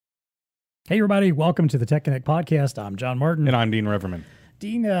Hey, everybody. Welcome to the Tech Connect podcast. I'm John Martin. And I'm Dean Reverman.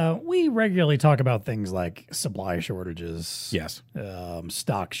 Dean, we regularly talk about things like supply shortages. Yes.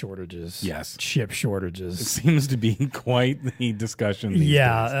 Stock shortages. Yes. Chip It shortages. seems to be quite the discussion these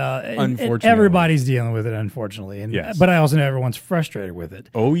days. Unfortunately. Everybody's dealing with it, unfortunately. Yes. But I also know everyone's frustrated with it.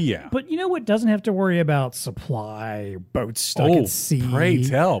 Oh, yeah. But you know what doesn't have to worry about supply, boats stuck at sea. Pray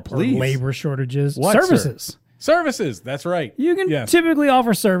tell, or please. labor shortages. What, Services. Services, that's right. You can typically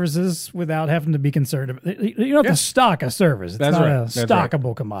offer services without having to be concerned about. You don't have to stock a service. It's That's not right. a That's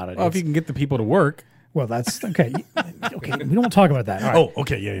stockable commodity. Well, if you can get the people to work. Well, that's okay. Okay, we don't talk about that. All right. Oh,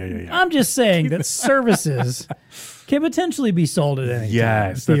 okay. Yeah. I'm just saying that services can potentially be sold at any time.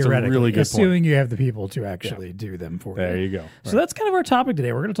 Yes, that's a really good point. Assuming you have the people to actually do them for you. There you go. So that's kind of our topic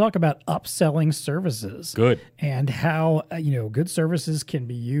today. We're going to talk about upselling services. Good. And how, good services can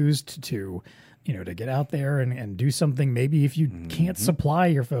be used to get out there and do something. Maybe if you can't supply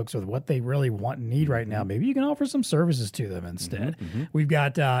your folks with what they really want and need right now, maybe you can offer some services to them instead. We've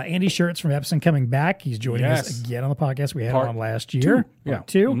got Andy Schertz from Epson coming back. He's joining us again on the podcast. We had him on last year. Part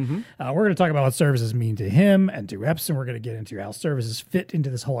two. We're going to talk about what services mean to him and to Epson. We're going to get into how services fit into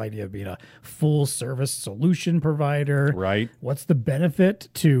this whole idea of being a full service solution provider. Right. What's the benefit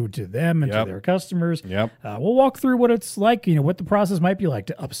to them and to their customers? Yep. We'll walk through what it's like, what the process might be like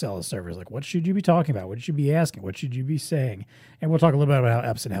to upsell a service. Like, what should you be talking about? What should you be asking? What should you be saying? And we'll talk a little bit about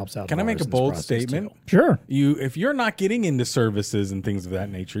how Epson helps out. Can I make a bold statement? Too. Sure. If you're not getting into services and things of that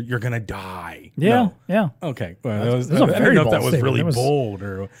nature, you're going to die. Yeah. No. Yeah. Okay. Well, I didn't know if that was really bold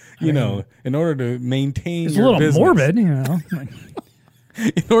or, in order to maintain your business. It's a little morbid,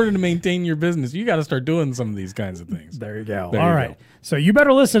 In order to maintain your business, you got to start doing some of these kinds of things. There you go. All right. So you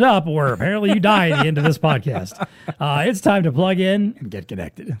better listen up or apparently you die at the end of this podcast. It's time to plug in and get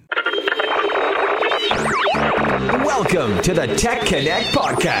connected. Welcome to the Tech Connect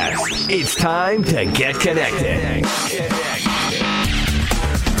podcast. It's time to get connected.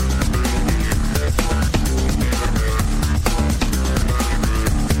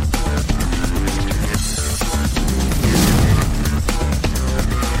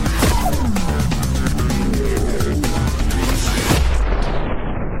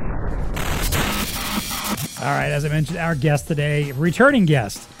 All right, as I mentioned, our guest today, returning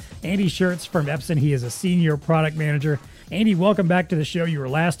guest, Andy Schertz from Epson. He is a senior product manager. Andy, welcome back to the show. You were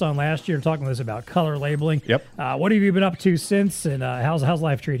last on last year talking with us about color labeling. Yep. What have you been up to since, and how's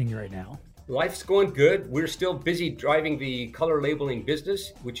life treating you right now? Life's going good. We're still busy driving the color labeling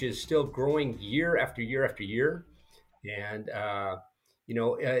business, which is still growing year after year after year. And,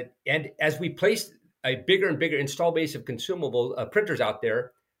 and as we place a bigger and bigger install base of consumable printers out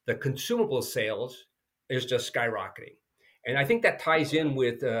there, the consumable sales is just skyrocketing. And I think that ties in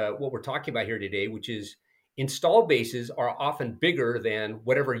with what we're talking about here today, which is install bases are often bigger than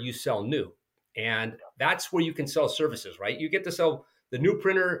whatever you sell new. And that's where you can sell services, right? You get to sell the new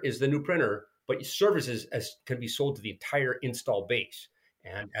printer is the new printer, but services can be sold to the entire install base.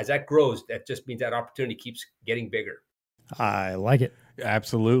 And as that grows, that just means that opportunity keeps getting bigger. I like it.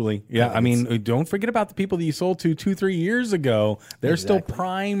 Absolutely. Yeah. I mean, don't forget about the people that you sold to 2-3 years ago. They're still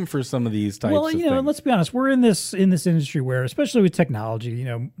prime for some of these types of things. Well, let's be honest. We're in this industry where, especially with technology,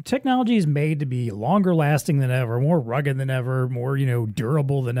 technology is made to be longer lasting than ever, more rugged than ever, more,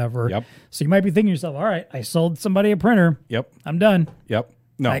 durable than ever. Yep. So you might be thinking to yourself, all right, I sold somebody a printer. Yep. I'm done. Yep.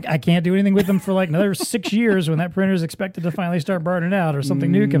 No, I can't do anything with them for like another 6 years when that printer is expected to finally start burning out or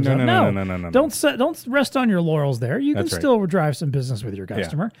something new comes out. No. Don't rest on your laurels there. You can still drive some business with your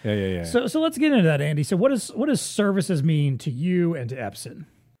customer. Yeah. So let's get into that, Andy. So what does services mean to you and to Epson?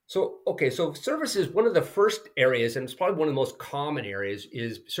 So services, one of the first areas, and it's probably one of the most common areas,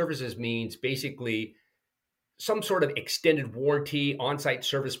 is services means basically some sort of extended warranty, on-site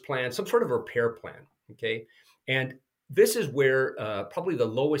service plan, some sort of repair plan. Okay, and this is where probably the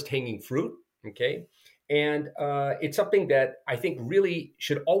lowest hanging fruit, okay? And it's something that I think really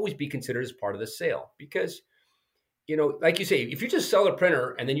should always be considered as part of the sale because, like you say, if you just sell a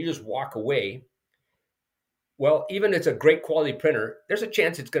printer and then you just walk away, well, even if it's a great quality printer, there's a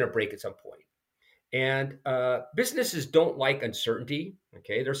chance it's going to break at some point. And businesses don't like uncertainty,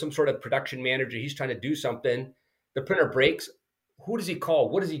 okay? There's some sort of production manager, he's trying to do something, the printer breaks. Who does he call?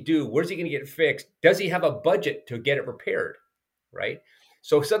 What does he do? Where's he going to get it fixed? Does he have a budget to get it repaired, right?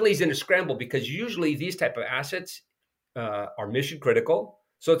 So suddenly he's in a scramble because usually these type of assets are mission critical.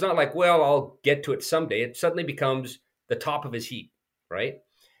 So it's not like, well, I'll get to it someday. It suddenly becomes the top of his heap, right?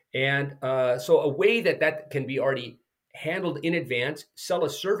 And so a way that can be already handled in advance, sell a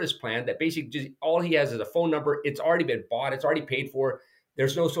service plan that basically just all he has is a phone number. It's already been bought. It's already paid for.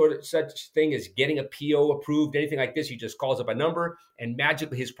 There's no sort of such thing as getting a PO approved, anything like this. He just calls up a number and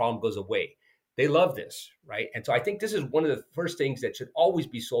magically his problem goes away. They love this, right? And so I think this is one of the first things that should always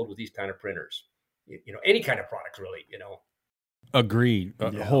be sold with these kind of printers. Any kind of product, really, Agreed,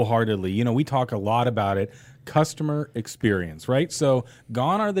 wholeheartedly. We talk a lot about it, customer experience, right? So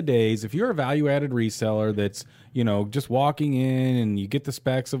gone are the days, if you're a value-added reseller that's, just walking in and you get the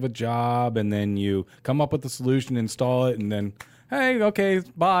specs of a job and then you come up with the solution, install it, and then, hey, okay,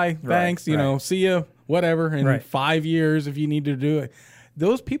 bye, thanks, see you, whatever, in 5 years if you need to do it.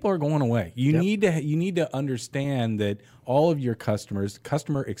 Those people are going away. You need to understand that all of your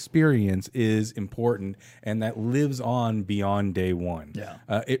customer experience is important, and that lives on beyond day one. Yeah,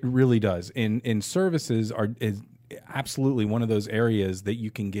 it really does. And services is absolutely one of those areas that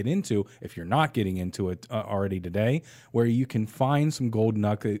you can get into if you're not getting into it already today, where you can find some gold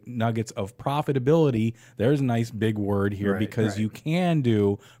nuggets of profitability. There's a nice big word here, because you can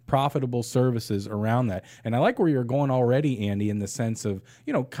do profitable services around that. And I like where you're going already, Andy, in the sense of,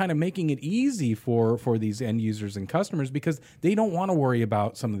 kind of making it easy for these end users and customers, because they don't want to worry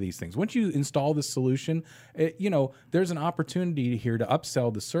about some of these things. Once you install the solution, there's an opportunity here to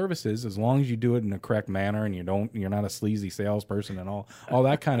upsell the services, as long as you do it in a correct manner and you're not a sleazy salesperson and all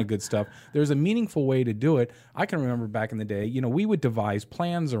that kind of good stuff. There's a meaningful way to do it. I can remember back in the day, we would devise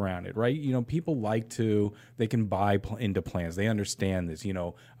plans around it, right? people they can buy into plans. They understand this,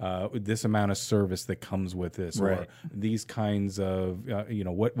 this amount of service that comes with this, or these kinds of,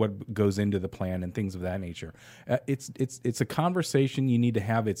 what goes into the plan and things of that nature. It's a conversation you need to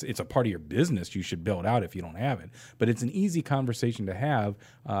have. It's a part of your business you should build out if you don't have it, but it's an easy conversation to have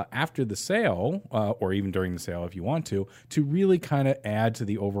after the sale, or even during the sale if you want to really kind of add to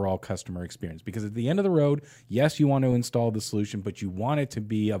the overall customer experience. Because at the end of the road, yes, you want to install the solution, but you want it to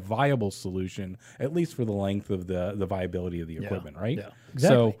be a viable solution, at least for the length of the viability of the equipment, right? Yeah,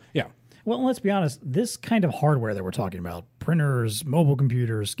 exactly. So, well, let's be honest, this kind of hardware that we're talking about, printers, mobile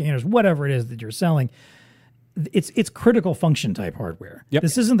computers, scanners, whatever it is that you're selling, it's critical function type hardware. Yep.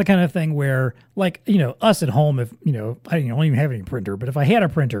 This isn't the kind of thing where, like, us at home, if, I don't even have any printer, but if I had a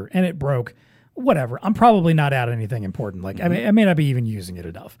printer and it broke, whatever, I'm probably not out anything important. Like, I may not be even using it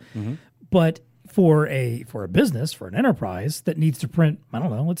enough. But for a business, for an enterprise that needs to print, I don't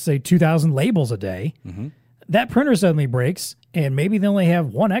know, let's say 2,000 labels a day, that printer suddenly breaks, and maybe they only have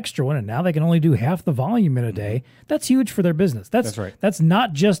one extra one, and now they can only do half the volume in a day. That's huge for their business. That's right. That's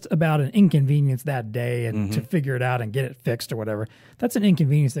not just about an inconvenience that day and to figure it out and get it fixed or whatever. That's an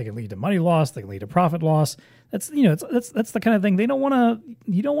inconvenience that can lead to money loss, that can lead to profit loss. That's that's the kind of thing you don't want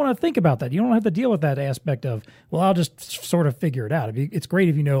to think about that. You don't have to deal with that aspect of, well, I'll just sort of figure it out. It's great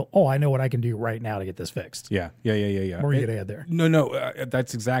if I know what I can do right now to get this fixed. Yeah. What were you going to add there? No,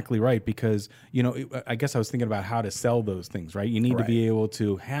 that's exactly right, because, I guess I was thinking about how to sell those things, right? You need to be able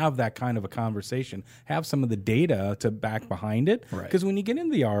to have that kind of a conversation, have some of the data to back behind it. Because when you get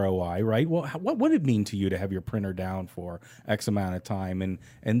into the ROI, right, well, what would it mean to you to have your printer down for X amount of time?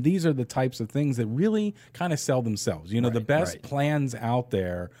 And these are the types of things that really kind of sell themselves. The best plans out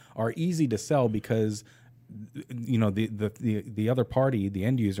there are easy to sell because the other party, the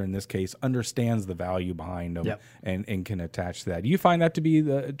end user in this case, understands the value behind them and can attach to that. Do you find that to be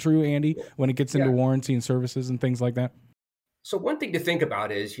true, Andy, when it gets into warranty and services and things like that? So one thing to think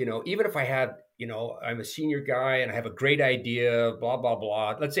about is, even if I have, I'm a senior guy and I have a great idea, blah, blah,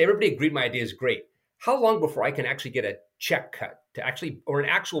 blah. Let's say everybody agreed my idea is great. How long before I can actually get a check cut or an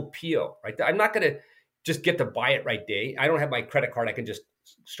actual PO, right? I'm not going to just get to buy it right day. I don't have my credit card. I can just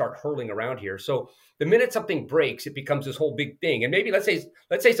start hurling around here. So the minute something breaks, it becomes this whole big thing. And maybe let's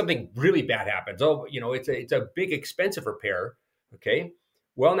say something really bad happens. Oh, it's a big expensive repair. Okay.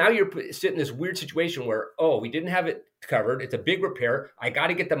 Well, now you're sitting in this weird situation where, we didn't have it covered. It's a big repair. I got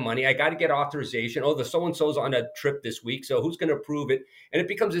to get the money. I got to get authorization. The so-and-so's on a trip this week, so who's going to approve it? And it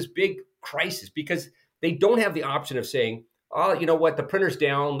becomes this big crisis because they don't have the option of saying, oh, you know what, the printer's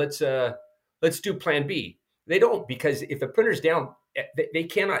down. Let's do plan B. They don't, because if the printer's down, they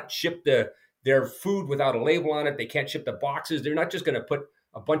cannot ship their food without a label on it. They can't ship the boxes. They're not just going to put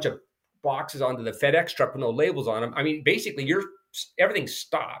a bunch of boxes onto the FedEx truck with no labels on them. I mean, basically, everything's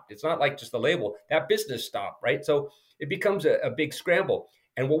stopped. It's not like just the label. That business stopped, right? So it becomes a big scramble.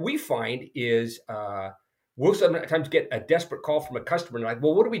 And what we find is we'll sometimes get a desperate call from a customer and like,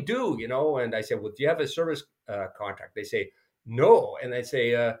 well, what do we do? And I say, well, do you have a service contract? They say, no. And I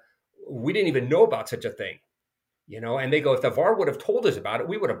say, we didn't even know about such a thing, and they go, if the VAR would have told us about it,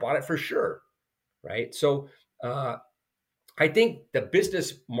 we would have bought it for sure. Right. So I think the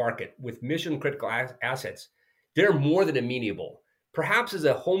business market with mission critical assets, they're more than amenable. Perhaps as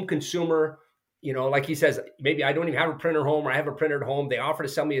a home consumer, like he says, maybe I don't even have a printer home, or I have a printer at home. They offer to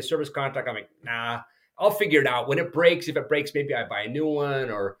sell me a service contract. I'm like, nah, I'll figure it out. When it breaks, if it breaks, maybe I buy a new one,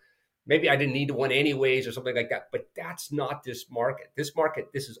 or maybe I didn't need one anyways, or something like that. But that's not this market.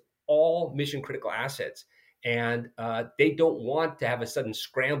 This is all mission critical assets. And they don't want to have a sudden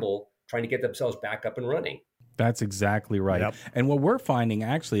scramble trying to get themselves back up and running. That's exactly right. Yep. And what we're finding,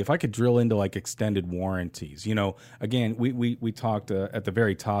 actually, if I could drill into like extended warranties, again, we talked at the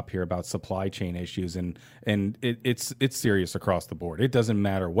very top here about supply chain issues, and it's serious across the board. It doesn't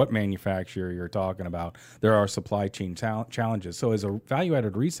matter what manufacturer you're talking about. There are supply chain challenges. So as a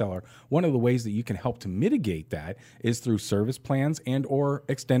value-added reseller, one of the ways that you can help to mitigate that is through service plans and or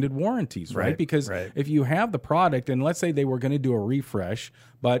extended warranties, right? Because if you have the product, and let's say they were going to do a refresh,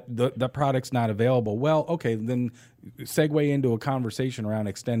 but the product's not available, well, okay, then segue into a conversation around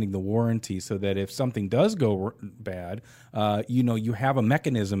extending the warranty so that if something does go bad, you have a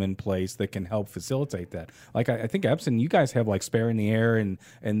mechanism in place that can help facilitate that. Like I think Epson, you guys have like Spare in the Air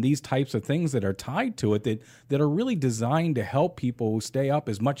and these types of things that are tied to it that are really designed to help people stay up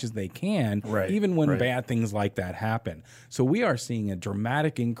as much as they can, even when bad things like that happen. So we are seeing a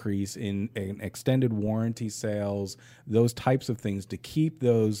dramatic increase in extended warranty sales, those types of things to keep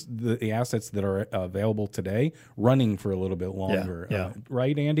the assets that are available today running for a little bit longer. Yeah.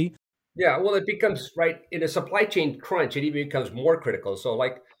 Right, Andy? Yeah, well, it becomes, in a supply chain crunch, it even becomes more critical. So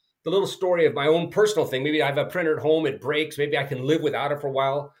like the little story of my own personal thing, maybe I have a printer at home, it breaks, maybe I can live without it for a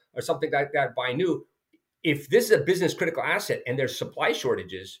while or something like that, buy new. If this is a business critical asset and there's supply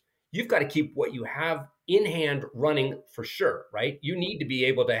shortages, you've got to keep what you have in hand running for sure, right? You need to be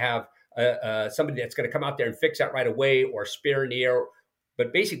able to have somebody that's going to come out there and fix that right away, or Spare in the Air.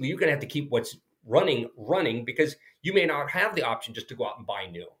 But basically, you're going to have to keep what's running, because you may not have the option just to go out and buy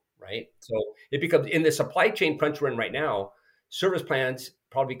new, right? So it becomes, in the supply chain crunch we're in right now, service plans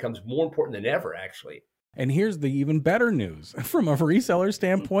probably becomes more important than ever, actually. And here's the even better news. From a reseller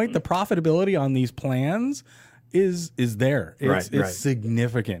standpoint, the profitability on these plans is there. It's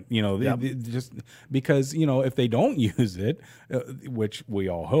significant, just because, if they don't use it, which we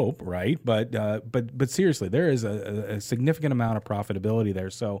all hope, right? But seriously, there is a significant amount of profitability there.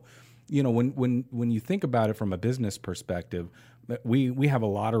 So, when you think about it from a business perspective, we have a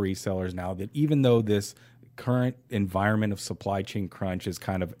lot of resellers now that, even though this current environment of supply chain crunch is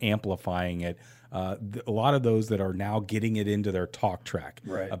kind of amplifying it, a lot of those that are now getting it into their talk track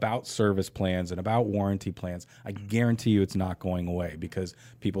about service plans and about warranty plans, I guarantee you it's not going away, because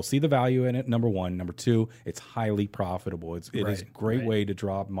people see the value in it, number one. Number two, it's highly profitable. It is a great way to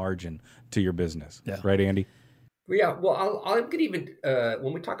drop margin to your business. Yeah. Right, Andy? Yeah, well, I'm going to even,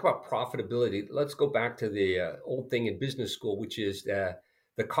 when we talk about profitability, let's go back to the old thing in business school, which is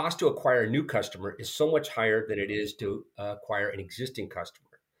the cost to acquire a new customer is so much higher than it is to acquire an existing customer.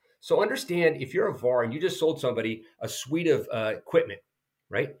 So understand, if you're a VAR and you just sold somebody a suite of equipment,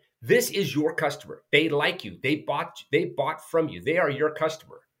 right? This is your customer. They like you. They bought from you. They are your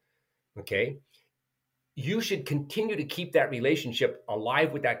customer. Okay. You should continue to keep that relationship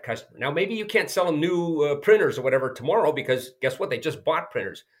alive with that customer. Now, maybe you can't sell them new printers or whatever tomorrow, because guess what? They just bought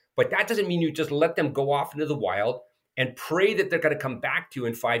printers. But that doesn't mean you just let them go off into the wild and pray that they're going to come back to you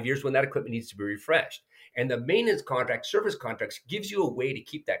in 5 years when that equipment needs to be refreshed. And the maintenance contract, service contracts, gives you a way to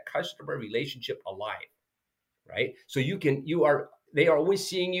keep that customer relationship alive, right? So they are always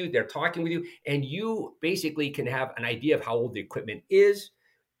seeing you, they're talking with you, and you basically can have an idea of how old the equipment is,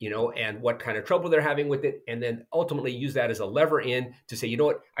 and what kind of trouble they're having with it. And then ultimately use that as a lever in to say, you know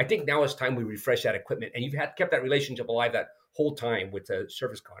what, I think now it's time we refresh that equipment. And you've kept that relationship alive that whole time with the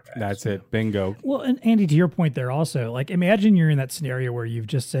service contract. That's it. Bingo. Well, and Andy, to your point there also, like, imagine you're in that scenario where you've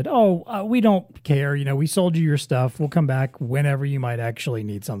just said, we don't care. We sold you your stuff. We'll come back whenever you might actually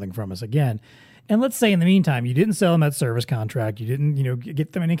need something from us again. And let's say in the meantime, you didn't sell them that service contract. You didn't,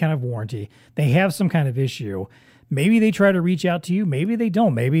 get them any kind of warranty. They have some kind of issue. Maybe they try to reach out to you. Maybe they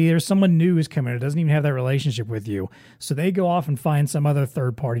don't. Maybe there's someone new who's coming who doesn't even have that relationship with you. So they go off and find some other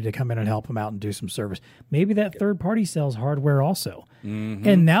third party to come in and help them out and do some service. Maybe that third party sells hardware also. Mm-hmm.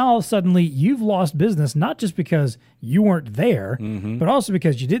 And now suddenly you've lost business, not just because you weren't there, but also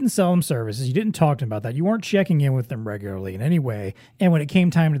because you didn't sell them services. You didn't talk to them about that. You weren't checking in with them regularly in any way. And when it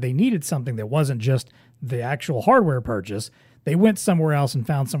came time that they needed something that wasn't just the actual hardware purchase, they went somewhere else and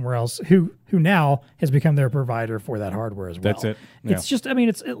found somewhere else who now has become their provider for that hardware as well. That's it. Yeah. It's just,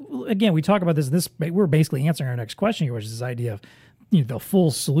 again, we talk about this, we're basically answering our next question here, which is this idea of, the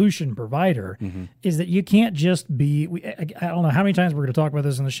full solution provider, is that you can't just be, I don't know how many times we're going to talk about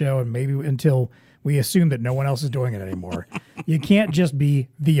this in the show, and maybe until we assume that no one else is doing it anymore. You can't just be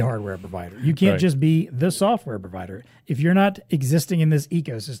the hardware provider. You can't just be the software provider. If you're not existing in this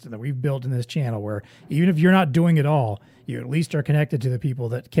ecosystem that we've built in this channel, where even if you're not doing it all, you at least are connected to the people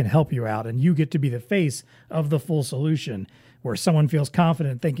that can help you out, and you get to be the face of the full solution, where someone feels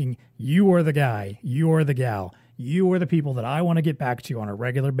confident thinking you are the guy, you are the gal, you are the people that I want to get back to on a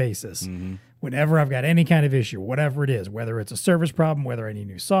regular basis. Whenever I've got any kind of issue, whatever it is, whether it's a service problem, whether I need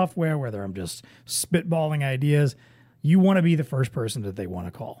new software, whether I'm just spitballing ideas, you want to be the first person that they want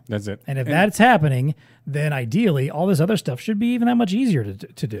to call. That's it. And if that's happening, then ideally all this other stuff should be even that much easier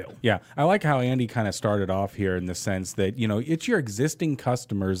to do. Yeah. I like how Andy kind of started off here in the sense that, you know, it's your existing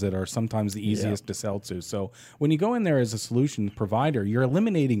customers that are sometimes the easiest to sell to. So when you go in there as a solution provider, you're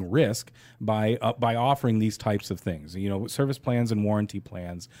eliminating risk by offering these types of things, you know, service plans and warranty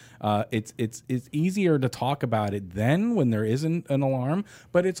plans. It's easier to talk about it then when there isn't an alarm,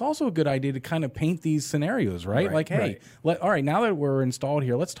 but it's also a good idea to kind of paint these scenarios, right? Like, hey, all right, now that we're installed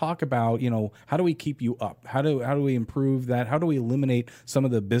here, let's talk about, you know, how do we keep you up? How do we improve that? How do we eliminate some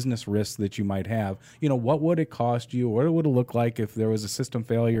of the business risks that you might have? You know, what would it cost you? What would it look like if there was a system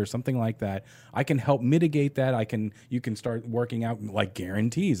failure or something like that? I can help mitigate that. You can start working out like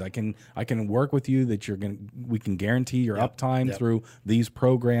guarantees. I can work with you that we can guarantee your uptime through these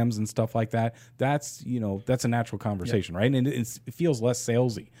programs and stuff like that. That's, you know, that's a natural conversation, right? And it feels less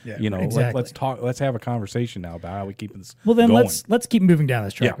salesy. You know, let's talk. Let's have a conversation now about how we keep this. Well, then going. let's keep moving down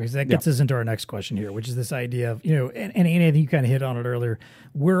this track because that gets us into our next question here, which is this idea of, you know, and Andy, I think you kind of hit on it earlier.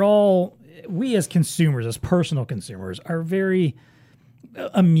 We as consumers, as personal consumers, are very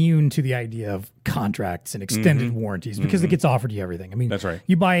immune to the idea of contracts and extended warranties because it gets offered to you everything. I mean, that's right.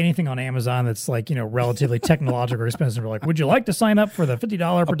 You buy anything on Amazon that's like, you know, relatively technological or expensive. We're like, would you like to sign up for the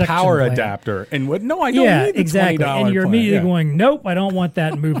 $50 protection power plan? adapter? And what? No, I don't need the exactly. $20 And you're plan. immediately going, nope, I don't want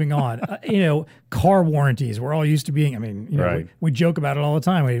that. Moving on. You know, car warranties. We're all used to being. I mean, you know, we joke about it all the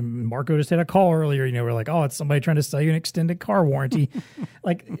time. Marco just had a call earlier. You know, we're like, oh, it's somebody trying to sell you an extended car warranty.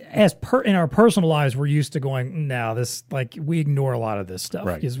 Like in our personal lives, we're used to going, no, this, like, we ignore a lot of this stuff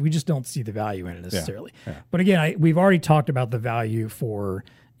because we just don't see the value in it necessarily. But again, we've already talked about the value for,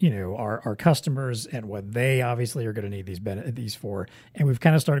 you know, our customers and what they obviously are going to need these for. And we've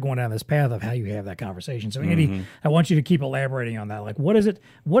kind of started going down this path of how you have that conversation. So Andy, I want you to keep elaborating on that. Like, what does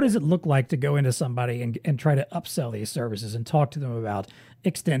it look like to go into somebody and try to upsell these services and talk to them about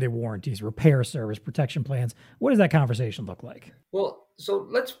extended warranties, repair service, protection plans? What does that conversation look like? Well, so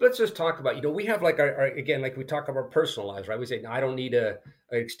let's just talk about, you know, we have like our again, like we talk about personal lives, right? We say, no, I don't need an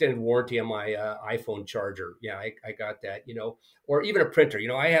extended warranty on my iPhone charger. Yeah, I got that, you know, or even a printer. You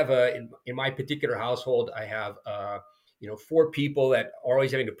know, I have in my particular household, I have, you know, 4 people that are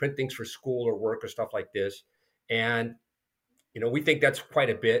always having to print things for school or work or stuff like this. And, you know, we think that's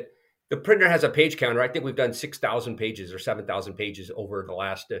quite a bit. The printer has a page counter. I think we've done 6,000 pages or 7,000 pages over the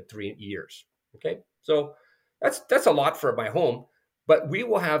last 3 years. Okay. So that's a lot for my home, but we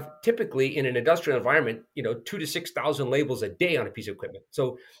will have typically in an industrial environment, you know, 2,000 to 6,000 labels a day on a piece of equipment.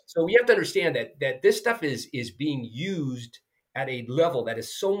 So we have to understand that this stuff is being used at a level that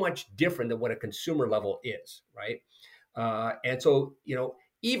is so much different than what a consumer level is, right? And so, you know,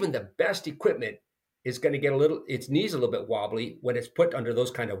 even the best equipment is going to get its knees a little bit wobbly when it's put under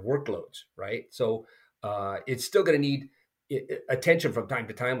those kind of workloads, right? So it's still going to need attention from time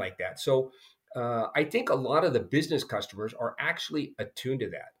to time like that. So I think a lot of the business customers are actually attuned to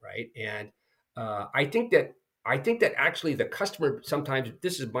that, right? And I think that actually the customer, sometimes,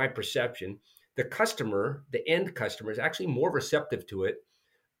 this is my perception, the end customer is actually more receptive to it.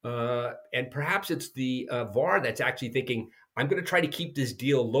 And perhaps it's the VAR that's actually thinking, I'm going to try to keep this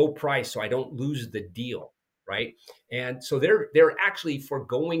deal low price so I don't lose the deal, right? And so they're actually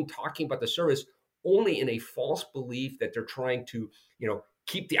foregoing talking about the service only in a false belief that they're trying to, you know,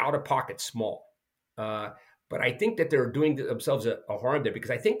 keep the out-of-pocket small. But I think that they're doing themselves a harm there,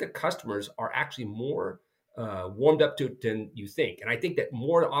 because I think the customers are actually more warmed up to it than you think. And I think that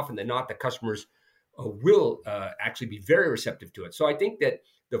more often than not, the customers will actually be very receptive to it. So I think that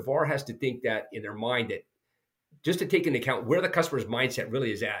the VAR has to think that in their mind, that just to take into account where the customer's mindset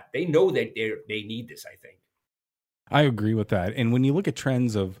really is at. They know that they need this, I think. I agree with that. And when you look at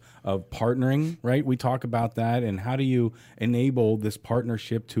trends of partnering, right, we talk about that, and how do you enable this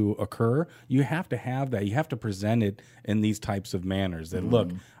partnership to occur? You have to have that. You have to present it in these types of manners that,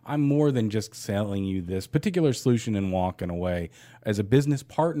 look, I'm more than just selling you this particular solution and walking away. As a business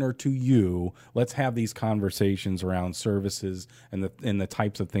partner to you, let's have these conversations around services and the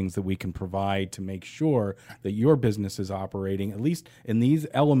types of things that we can provide to make sure that your business is operating, at least in these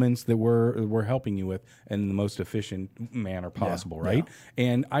elements that we're helping you with, in the most efficient efficient manner possible, right?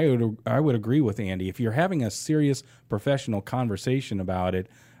 And I would agree with Andy. If you're having a serious professional conversation about it,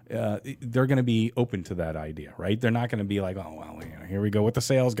 they're going to be open to that idea, right? They're not going to be like, oh, well, here we go with the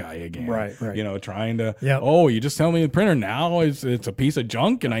sales guy again, right. Trying to, oh, you just tell me the printer now it's a piece of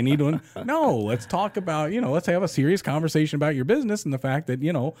junk and I need one. No, let's talk about, let's have a serious conversation about your business and the fact that,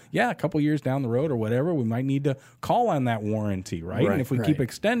 a couple years down the road or whatever, we might need to call on that warranty, right? And if we keep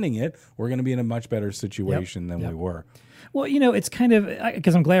extending it, we're going to be in a much better situation than we were. Well, it's kind of,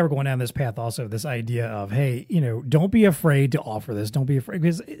 because I'm glad we're going down this path also, this idea of, hey, don't be afraid to offer this. Don't be afraid,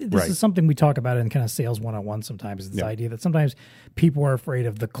 because this is something we talk about in kind of sales one-on-one sometimes, is this idea that sometimes people are afraid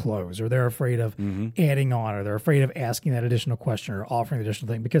of the close, or they're afraid of adding on, or they're afraid of asking that additional question or offering the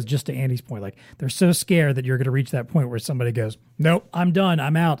additional thing, because just to Andy's point, like they're so scared that you're going to reach that point where somebody goes, nope, I'm done.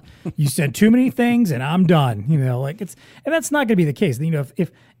 I'm out. You said too many things and I'm done. And that's not going to be the case.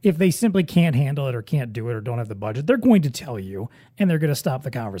 If they simply can't handle it or can't do it or don't have the budget, they're going to tell you, and they're going to stop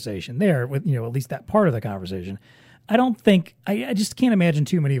the conversation there with, at least that part of the conversation. I just can't imagine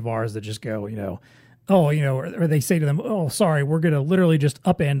too many VARs that just go, or they say to them, oh, sorry, we're going to literally just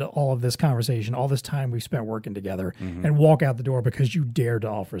upend all of this conversation, all this time we've spent working together, and walk out the door because you dared to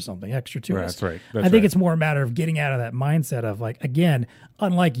offer something extra to us. That's right. I think it's more a matter of getting out of that mindset of, like, again,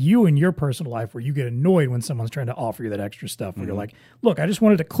 unlike you in your personal life where you get annoyed when someone's trying to offer you that extra stuff, where you're like, look, I just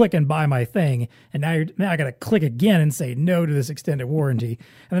wanted to click and buy my thing, and now I got to click again and say no to this extended warranty,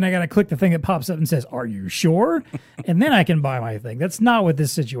 and then I got to click the thing that pops up and says, are you sure? And then I can buy my thing. That's not what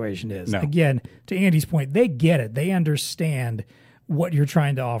this situation is. No. Again, to Andy's point, they get it. They understand what you're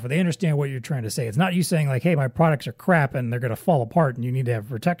trying to offer. They understand what you're trying to say. It's not you saying like, hey, my products are crap and they're going to fall apart and you need to have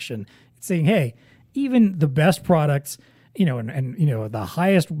protection. It's saying, hey, even the best products, and the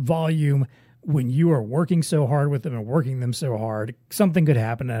highest volume, when you are working so hard with them and working them so hard, something could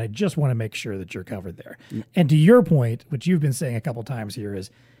happen. And I just want to make sure that you're covered there. And to your point, which you've been saying a couple times here, is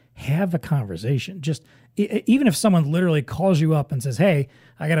have a conversation. Just even if someone literally calls you up and says, hey,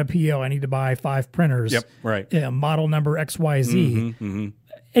 I got a PO, I need to buy 5 printers, model number XYZ.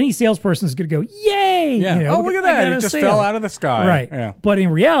 Any salesperson is going to go, yay! Yeah. Look at that. It just fell out of the sky. Right. Yeah. But in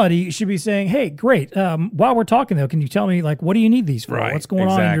reality, you should be saying, hey, great. While we're talking, though, can you tell me, like, what do you need these for? Right. What's going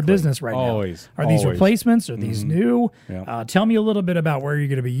on in your business right now? Are these replacements? Are these new? Yeah. Tell me a little bit about where you're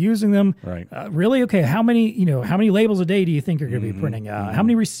going to be using them. Right. Really? Okay. How many labels a day do you think you're going to be printing? How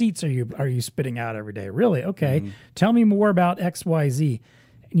many receipts are you spitting out every day? Really? Okay. Tell me more about XYZ.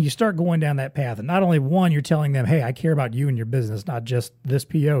 And you start going down that path. And not only one, you're telling them, hey, I care about you and your business, not just this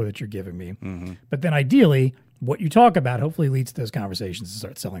PO that you're giving me. But then ideally, what you talk about hopefully leads to those conversations to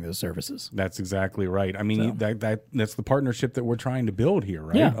start selling those services. That's exactly right. I mean, that's the partnership that we're trying to build here,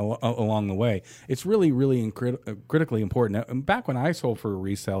 right? Yeah. Along the way. It's really, really critically important. Now, back when I sold for a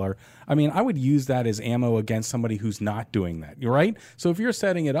reseller, I mean, I would use that as ammo against somebody who's not doing that, right? So if you're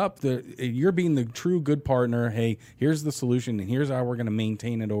setting it up, you're being the true good partner. Hey, here's the solution, and here's how we're going to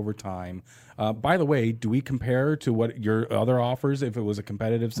maintain it over time. By the way, do we compare to what your other offers if it was a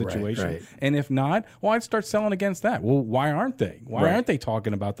competitive situation? Right. And if not, well, I'd start selling against that. Well, why aren't they? Why aren't they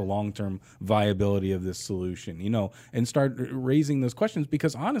talking about the long-term viability of this solution? And start raising those questions,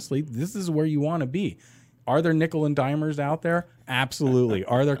 because honestly, this is where you want to be. Are there nickel and dimers out there? Absolutely.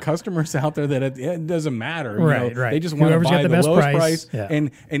 Are there customers out there that it doesn't matter? Right. They just want to buy the lowest price. Yeah.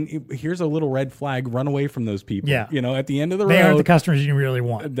 And here's a little red flag: run away from those people. Yeah. At the end of the road, they aren't the customers you really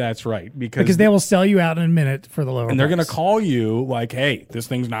want. That's right, because they will sell you out in a minute for the lower. And they're going to call you like, "Hey, this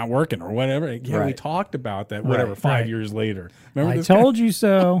thing's not working," or whatever. Yeah, we talked about that. Whatever. 5 years later, remember? I told you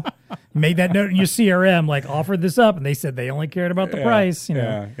so. Made that note in your CRM, like offered this up, and they said they only cared about the price.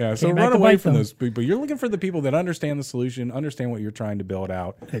 Yeah. So run away from those people. You're looking for the people that understand the solution, understand what you're trying to build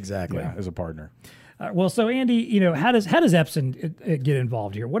out. Exactly. As a partner. Well, so Andy, how does Epson get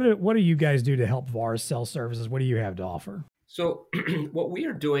involved here? What do you guys do to help VARs sell services? What do you have to offer? So what we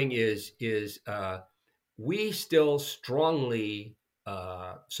are doing is we still strongly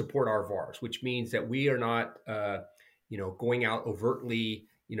support our VARs, which means that we are not going out overtly,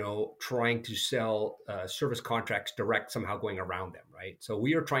 trying to sell service contracts direct, somehow going around them, right? So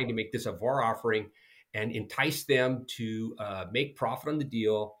we are trying to make this a VAR offering and entice them to make profit on the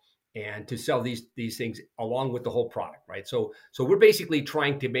deal and to sell these things along with the whole product, right? So we're basically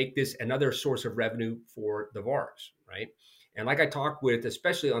trying to make this another source of revenue for the VARs, right? And like I talked with,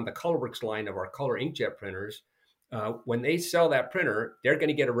 especially on the ColorWorks line of our color inkjet printers, when they sell that printer, they're going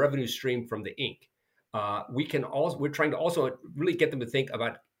to get a revenue stream from the ink. We're trying to also really get them to think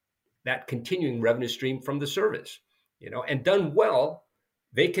about that continuing revenue stream from the service, and done well,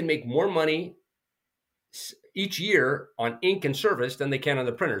 they can make more money each year on ink and service than they can on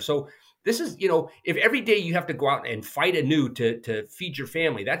the printer. So This is, if every day you have to go out and fight anew to feed your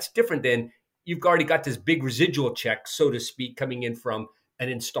family, that's different than you've already got this big residual check, so to speak, coming in from an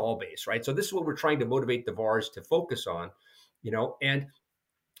install base, right? So this is what we're trying to motivate the VARs to focus on, and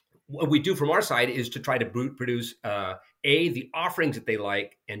what we do from our side is to try to produce, A, the offerings that they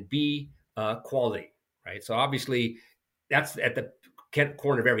like, and B, quality, right? So obviously that's at the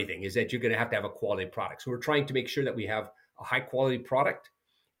corner of everything, is that you're going to have a quality product. So we're trying to make sure that we have a high quality product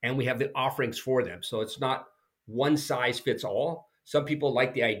and we have the offerings for them. So it's not one size fits all. Some people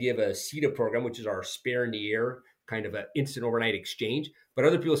like the idea of a CETA program, which is our spare in the air kind of an instant overnight exchange. But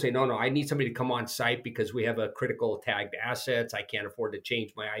other people say, no, I need somebody to come on site because we have a critical tagged assets. I can't afford to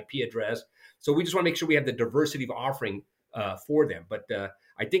change my IP address. So we just want to make sure we have the diversity of offering for them. But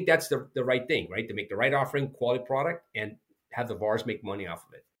I think that's the right thing, right? To make the right offering, quality product, and have the VARs make money off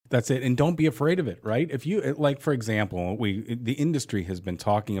of it. That's it. And don't be afraid of it, right? If you, like, for example, the industry has been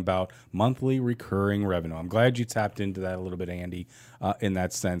talking about monthly recurring revenue. I'm glad you tapped into that a little bit, Andy, in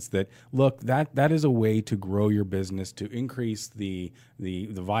that sense that, look, that is a way to grow your business, to increase the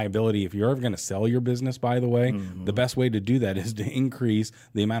viability. If you're ever going to sell your business, by the way, the best way to do that is to increase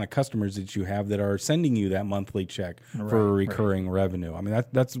the amount of customers that you have that are sending you that monthly check for recurring revenue. I mean,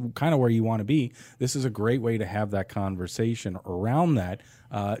 that's kind of where you want to be. This is a great way to have that conversation around that.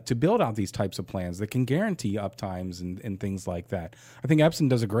 To build out these types of plans that can guarantee uptimes and things like that. I think Epson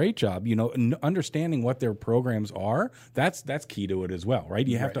does a great job, understanding what their programs are. That's key to it as well, right?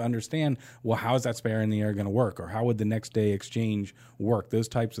 You have to understand, well, how is that spare in the air going to work? Or how would the next day exchange work? Those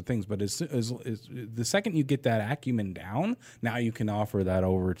types of things. But as the second you get that acumen down, now you can offer that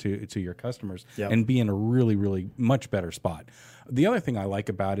over to your customers and be in a really, really much better spot. The other thing I like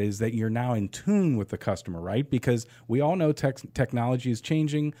about it is that you're now in tune with the customer, right? Because we all know technology is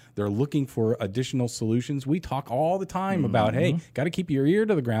changing. They're looking for additional solutions. We talk all the time about, hey, got to keep your ear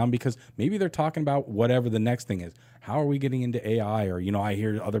to the ground because maybe they're talking about whatever the next thing is. How are we getting into AI? Or, I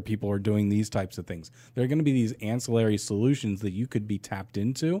hear other people are doing these types of things. There are going to be these ancillary solutions that you could be tapped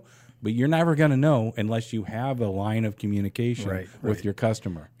into, but you're never going to know unless you have a line of communication with your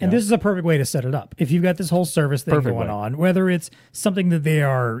customer. And this is a perfect way to set it up. If you've got this whole service thing going on, whether it's something that they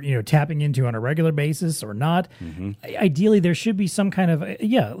are, tapping into on a regular basis or not, ideally there should be some kind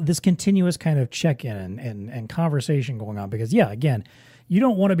of, this continuous kind of check-in and conversation going on. Because, again, you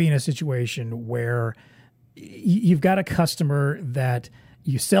don't want to be in a situation where you've got a customer that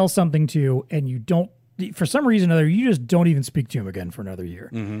you sell something to and you don't, for some reason or other, you just don't even speak to him again for another year.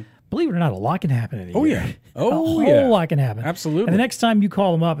 Believe it or not, a lot can happen in a year. A whole lot can happen. Absolutely. And the next time you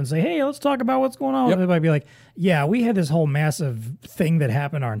call them up and say, hey, let's talk about what's going on, they might be like, yeah, we had this whole massive thing that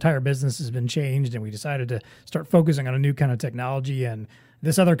happened. Our entire business has been changed, and we decided to start focusing on a new kind of technology. And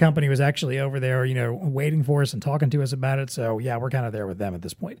this other company was actually over there, waiting for us and talking to us about it. So, we're kind of there with them at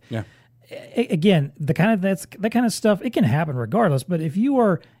this point. Yeah. Again, that kind of stuff, it can happen regardless. But if you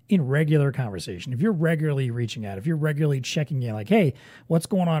are in regular conversation, if you're regularly reaching out, if you're regularly checking in, like, hey, what's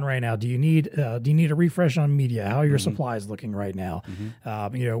going on right now? Do you need a refresh on media? How are your supplies looking right now?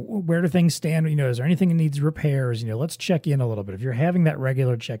 Where do things stand? Is there anything that needs repairs? Let's check in a little bit. If you're having that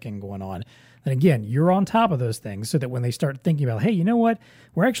regular check-in going on, then again, you're on top of those things so that when they start thinking about, hey, you know what?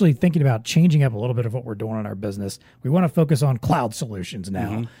 We're actually thinking about changing up a little bit of what we're doing in our business. We want to focus on cloud solutions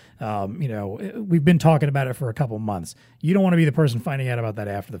now. We've been talking about it for a couple months. You don't want to be the person finding out about that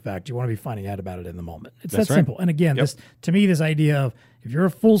after the fact. You want to be finding out about it in the moment. It's that simple. And again, this idea of if you're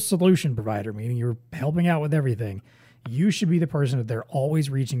a full solution provider, meaning you're helping out with everything, you should be the person that they're always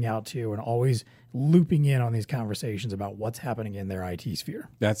reaching out to and always looping in on these conversations about what's happening in their IT sphere.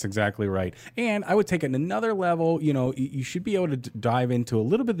 That's exactly right. And I would take it another level. You should be able to dive into a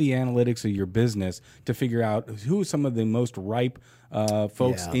little bit of the analytics of your business to figure out who some of the most ripe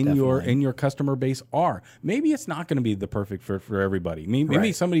folks in your customer base are. Maybe it's not going to be the perfect fit for everybody.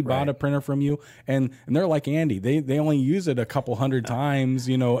 Maybe somebody bought a printer from you and they're like Andy. They only use it a couple hundred times,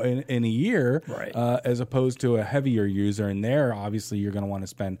 in a year, as opposed to a heavier user. And there, obviously, you're going to want to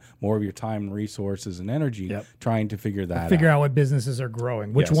spend more of your time and resources and energy trying to figure that out. Figure out what businesses are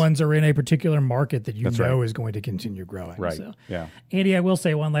growing, which ones are in a particular market that is going to continue growing. Right. So, yeah. Andy, I will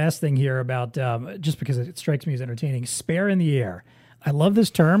say one last thing here about just because it strikes me as entertaining, spare in the air. I love this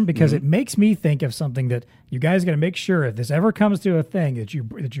term because it makes me think of something that you guys got to make sure if this ever comes to a thing that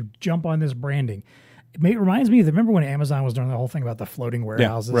you jump on this branding. It reminds me of remember when Amazon was doing the whole thing about the floating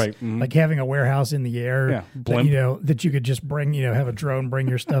warehouses, like having a warehouse in the air that, that you could just bring, have a drone bring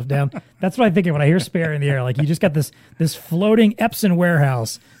your stuff down. That's what I think of when I hear spare in the air. Like you just got this floating Epson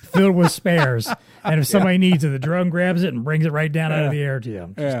warehouse filled with spares. And if somebody needs it, the drone grabs it and brings it right down out of the air to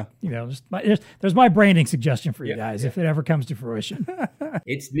you. There's my branding suggestion for you guys if it ever comes to fruition.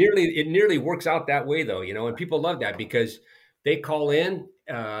 It nearly works out that way though, and people love that because they call in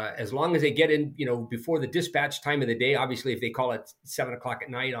as long as they get in, before the dispatch time of the day. Obviously, if they call at 7 o'clock at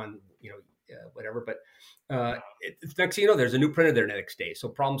night on, whatever, but next thing you know, there's a new printer there next day. So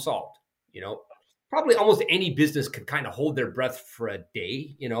problem solved. Probably almost any business could kind of hold their breath for a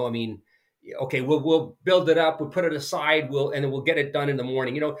day. Okay, we'll build it up, we'll put it aside, and then we'll get it done in the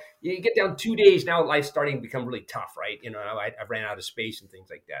morning. You get down 2 days now, life's starting to become really tough, right? I ran out of space and things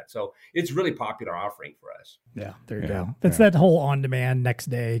like that. So it's really popular offering for us. Yeah, there you go. That's that whole on-demand next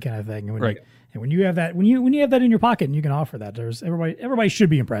day kind of thing. And when you have that, when you have that in your pocket and you can offer that, there's everybody should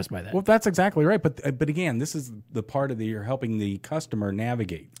be impressed by that. Well, that's exactly right. But again, this is the part of you're helping the customer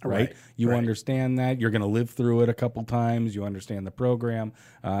navigate, right? You understand that you're going to live through it a couple times. You understand the program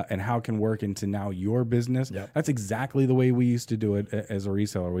and how it can work into now your business. Yep. That's exactly the way we used to do it as a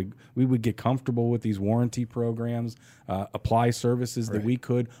reseller. We would get comfortable with these warranty programs, apply services that we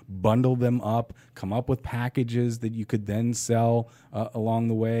could, bundle them up, come up with packages that you could then sell along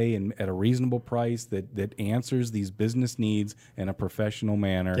the way and at a reasonable price that answers these business needs in a professional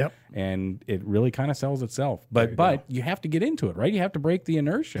manner. Yep. And it really kind of sells itself. But you have to get into it, right? You have to break the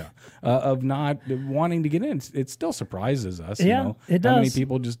inertia of not wanting to get in. It still surprises us. Yeah, it does. How many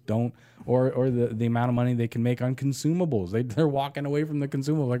people just don't, or the amount of money they can make on consumables. They're walking away from the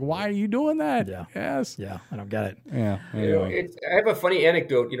consumables. Like, why are you doing that? Yeah. Yes. Yeah, I don't get it. Yeah. Anyway. I have a funny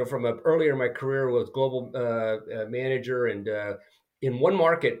anecdote, from earlier in my career was global manager, and in one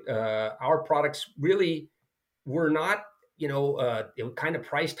market, our products really were not, it was kind of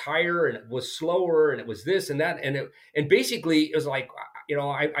priced higher, and it was slower, and it was this and that, and basically it was like,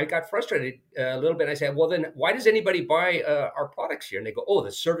 I got frustrated a little bit. I said, well, then why does anybody buy our products here? And they go, oh,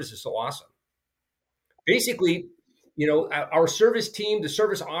 the service is so awesome. Basically, our service team, the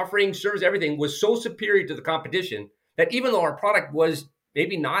service offering, service everything was so superior to the competition that even though our product was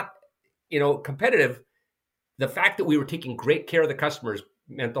maybe not, competitive, the fact that we were taking great care of the customers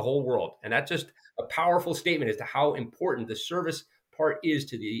meant the whole world. And that's just a powerful statement as to how important the service part is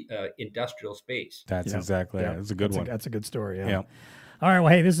to the industrial space. That's exactly it. That's a good one. That's a good story. Yeah. All right.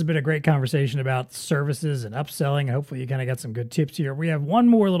 Well, hey, this has been a great conversation about services and upselling. Hopefully you kind of got some good tips here. We have one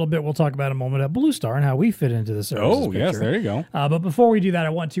more little bit we'll talk about in a moment at Blue Star and how we fit into the services picture. Yes, there you go. But before we do that, I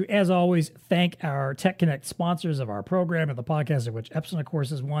want to, as always, thank our Tech Connect sponsors of our program and the podcast, of which Epson, of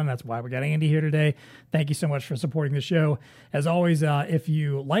course, is one. That's why we got Andy here today. Thank you so much for supporting the show. As always, if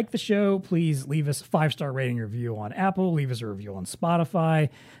you like the show, please leave us a 5-star rating review on Apple. Leave us a review on Spotify.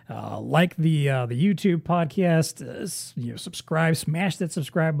 Like the YouTube podcast. Subscribe. Smash that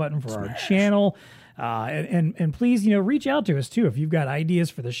subscribe button for our channel. And please, reach out to us too. If you've got ideas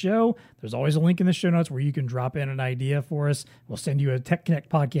for the show, there's always a link in the show notes where you can drop in an idea for us. We'll send you a Tech Connect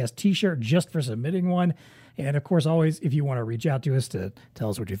podcast t-shirt just for submitting one. And of course, always, if you want to reach out to us to tell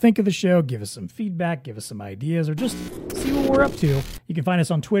us what you think of the show, give us some feedback, give us some ideas, or just see what we're up to, you can find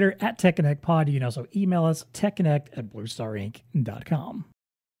us on Twitter at TechConnectPod. You can also email us, techconnect@bluestarinc.com.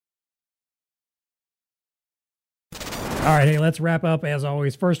 All right, hey, let's wrap up as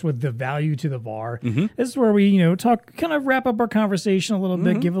always. First with the value to the VAR. Mm-hmm. This is where we, kind of wrap up our conversation a little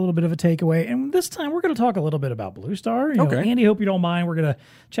bit, give a little bit of a takeaway. And this time we're going to talk a little bit about Blue Star. Andy, hope you don't mind. We're going to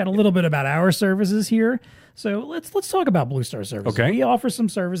chat a little bit about our services here. So let's talk about Blue Star services. Okay. We offer some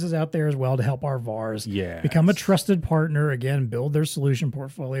services out there as well to help our VARs become a trusted partner, again, build their solution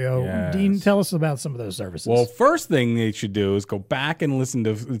portfolio. Yes. Dean, tell us about some of those services. Well, first thing they should do is go back and listen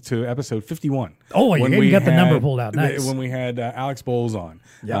to episode 51. Oh, you got the number pulled out. Nice. When we had Alex Bowles on,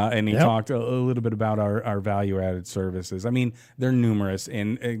 and he talked a little bit about our value-added services. I mean, they're numerous,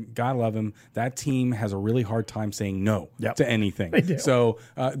 and God love him, that team has a really hard time saying no to anything. They do. So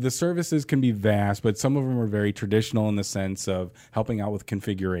the services can be vast, but some of them are very traditional in the sense of helping out with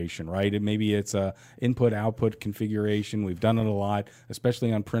configuration, right? Maybe it's a input-output configuration. We've done it a lot,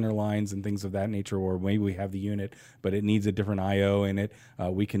 especially on printer lines and things of that nature, or maybe we have the unit, but it needs a different I/O in it.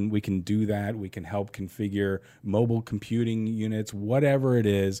 We can do that. We can help configure mobile computing units, whatever it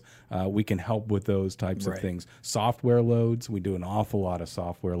is. We can help with those types of things. Software loads, we do an awful lot of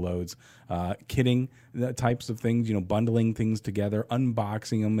software loads. Kitting, the types of things, bundling things together,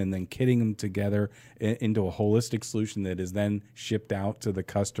 unboxing them, and then kitting them together into a holistic solution that is then shipped out to the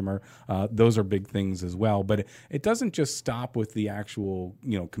customer. Those are big things as well. But it doesn't just stop with the actual,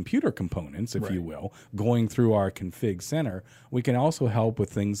 computer components, if you will, going through our config center. We can also help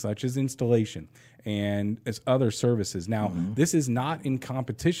with things such as installation and as other services. Now, this is not in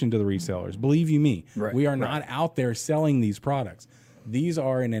competition to the resellers. Believe you me, we are not out there selling these products. these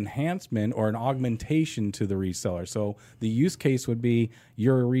are an enhancement or an augmentation to the reseller. So the use case would be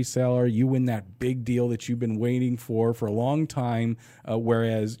you're a reseller, you win that big deal that you've been waiting for a long time,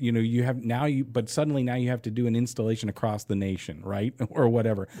 whereas but suddenly now you have to do an installation across the nation, right, or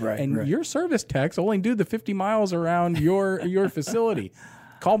whatever, and your service techs only do the 50 miles around your facility.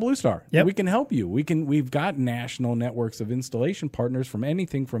 Call Blue Star. Yep. We can help you. We've got national networks of installation partners from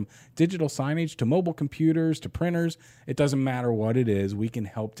anything from digital signage to mobile computers to printers. It doesn't matter what it is. We can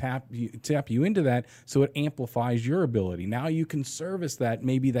help tap you into that so it amplifies your ability. Now you can service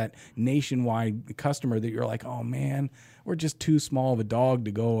maybe that nationwide customer that you're like, oh man, we're just too small of a dog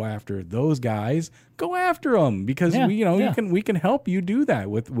to go after those guys. Go after them because we can help you do that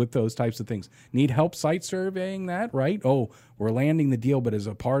with those types of things. Need help site surveying that, right? Oh, we're landing the deal, but as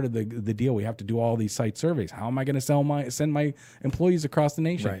a part of the deal, we have to do all these site surveys. How am I going to send my employees across the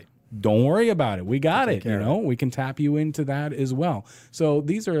nation? Right. Don't worry about it. We got it. We can tap you into that as well. So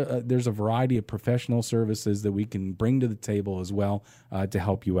these are there's a variety of professional services that we can bring to the table as well to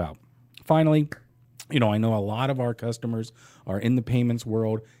help you out. Finally, I know a lot of our customers are in the payments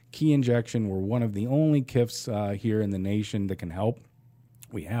world. Key injection, we're one of the only KIFs here in the nation that can help.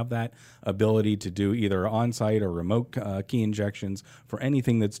 We have that ability to do either on-site or remote key injections for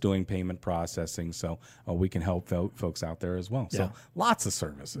anything that's doing payment processing. So we can help folks out there as well. Yeah. So lots of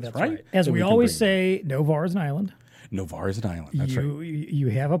services, right? As we always say, no VAR is an island. No VAR is an island. That's right. You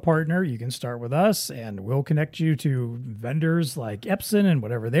have a partner. You can start with us, and we'll connect you to vendors like Epson and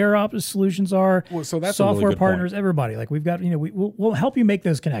whatever their solutions are. Well, so that's software a really good partners. point. Everybody, like we've got, we'll help you make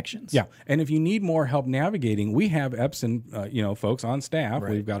those connections. Yeah, and if you need more help navigating, we have Epson, folks on staff.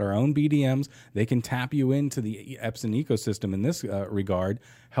 Right. We've got our own BDMs. They can tap you into the Epson ecosystem in this regard.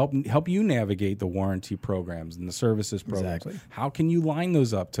 Help you navigate the warranty programs and the services programs. Exactly. How can you line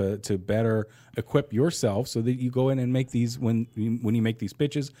those up to better equip yourself so that you go in and make these when you make these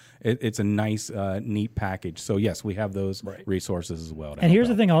pitches, it's a nice, neat package. So yes, we have those resources as well. And here's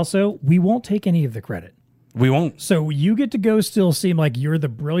the thing also, we won't take any of the credit. We won't. So you get to go still seem like you're the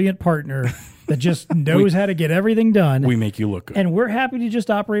brilliant partner that just knows how to get everything done. We make you look good. And we're happy to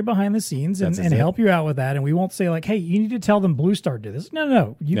just operate behind the scenes and help you out with that. And we won't say like, hey, you need to tell them Blue Star did this.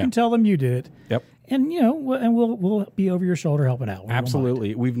 No. You can tell them you did it. Yep. And, we'll be over your shoulder helping out.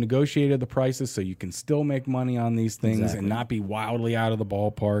 Absolutely. We've negotiated the prices so you can still make money on these things and not be wildly out of the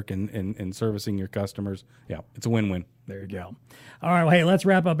ballpark and servicing your customers. Yeah, it's a win-win. There you go. All right. Well, hey, let's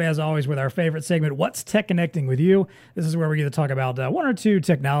wrap up as always with our favorite segment, What's Tech Connecting with You? This is where we get to talk about one or two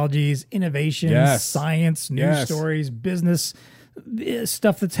technologies, innovations, science, news stories, business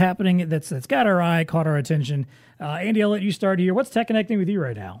stuff that's happening that's got our eye, caught our attention. Andy, I'll let you start here. What's Tech Connecting with you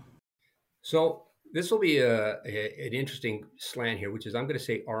right now? So this will be an interesting slant here, which is I'm going to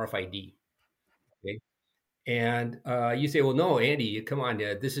say RFID. Okay. And you say, well, no, Andy, come on.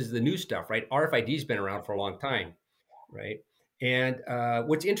 This is the new stuff, right? RFID's been around for a long time, right? And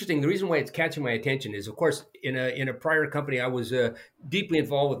what's interesting, the reason why it's catching my attention is, of course, in a prior company, I was deeply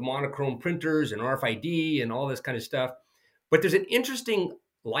involved with monochrome printers and RFID and all this kind of stuff. But there's an interesting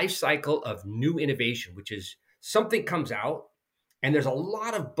life cycle of new innovation, which is something comes out and there's a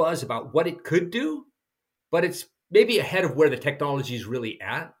lot of buzz about what it could do, but it's maybe ahead of where the technology is really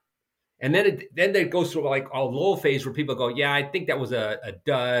at. And then it goes through like a lull phase where people go, yeah, I think that was a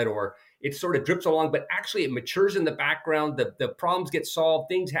dud, or it sort of drips along, but actually it matures in the background. The problems get solved,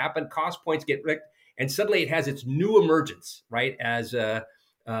 things happen, cost points get wrecked, and suddenly it has its new emergence, right? As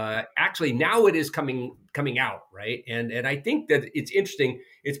actually now it is coming out, right? And I think that it's interesting.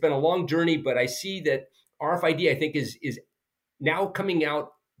 It's been a long journey, but I see that RFID, I think, is now coming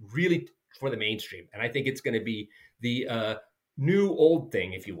out really for the mainstream, and I think it's going to be the new old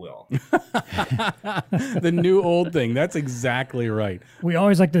thing, if you will. The new old thing. That's exactly right. We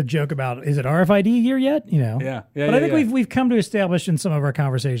always like to joke about, is it RFID here yet? Yeah. But I think we've come to establish in some of our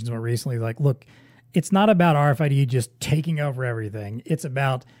conversations more recently, like, look, it's not about RFID just taking over everything. It's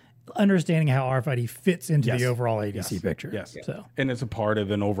about understanding how RFID fits into the overall ADC picture. Yes. So, and it's a part of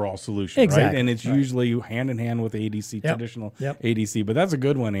an overall solution, right? And it's usually hand in hand with ADC, traditional ADC. But that's a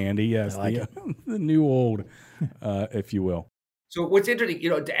good one, Andy. Yes, the new old, if you will. So what's interesting,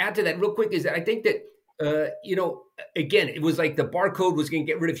 to add to that real quick is that I think that, again, it was like the barcode was going to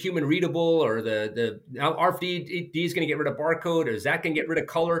get rid of human readable, or now RFID is going to get rid of barcode, or is that going to get rid of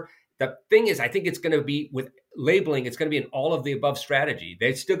color? The thing is, I think it's going to be with labeling, it's going to be an all of the above strategy.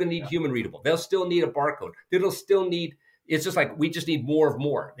 They're still going to need human readable. They'll still need a barcode. It'll still need, it's just like, we just need more of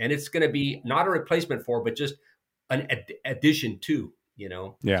more. And it's going to be not a replacement for, but just an addition to, you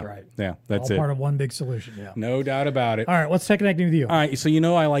know? Yeah. That's right. Yeah. That's All it. part of one big solution. Yeah. No doubt about it. All right. What's tech connecting with you? All right. So,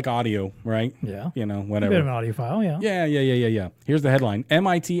 I like audio, right? Yeah. You know, A whatever. bit of an audiophile. Yeah. Yeah. Here's the headline.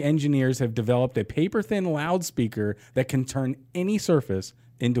 MIT engineers have developed a paper-thin loudspeaker that can turn any surface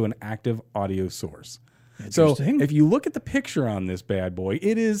into an active audio source. So Interesting. if you look at the picture on this bad boy,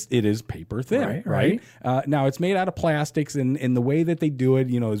 it is paper thin, right? Now it's made out of plastics, and the way that they do it,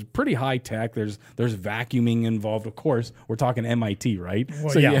 is pretty high tech. There's vacuuming involved, of course. We're talking MIT, right? Well,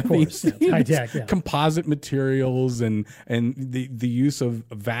 so yeah, you of have course. these- Yeah, it's high tech, yeah. composite materials and the use of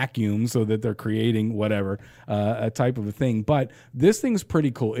vacuum so that they're creating whatever a type of a thing. But this thing's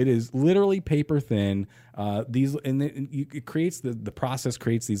pretty cool. It is literally paper thin. It creates the process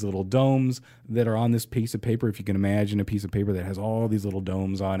creates these little domes that are on this piece of paper. If you can imagine a piece of paper that has all these little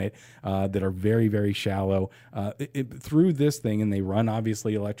domes on it that are very, very shallow. Through this thing, and they run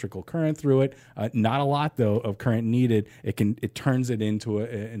obviously electrical current through it. Not a lot though of current needed. It turns it into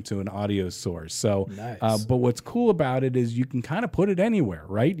an audio source. So, Nice. but what's cool about it is you can kind of put it anywhere,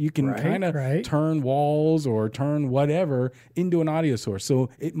 right? You can kind of turn walls or turn whatever into an audio source. So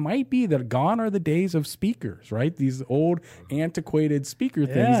it might be that gone are the days of speakers, right? These old antiquated speaker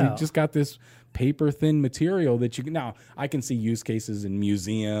things. Yeah. They just got this paper thin material that you can now. I can see use cases in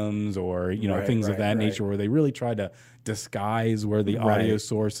museums or things of that nature where they really try to disguise where the audio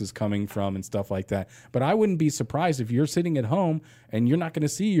source is coming from and stuff like that. But I wouldn't be surprised if you're sitting at home and you're not going to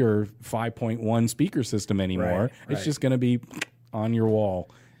see your 5.1 speaker system anymore. It's just going to be on your wall.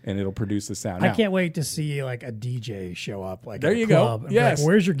 And it'll produce the sound. I Now, can't wait to see like a DJ show up like There at a you go. club and be Yes. like,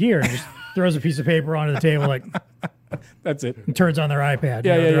 where's your gear? And just throws a piece of paper onto the table, like that's it. and turns on their iPad,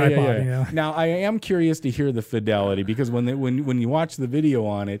 Yeah. their iPod. Now I am curious to hear the fidelity because when you watch the video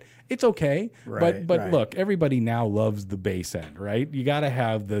on it, it's okay. But look, everybody now loves the bass end, right? You got to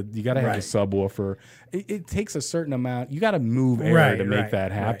have the subwoofer. It takes a certain amount. You got to move air to make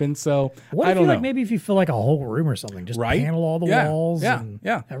that happen. So What I if don't you know. like maybe if you fill like a whole room or something, just panel all the walls, and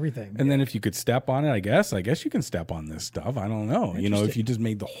everything, And then if you could step on it, I guess you can step on this stuff. I don't know. If you just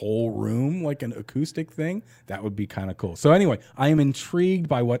made the whole room like an acoustic thing, that would be kind of cool. So anyway, I am intrigued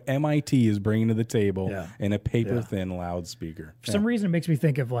by what MIT is bringing to the table in a paper thin loudspeaker. For some reason, it makes me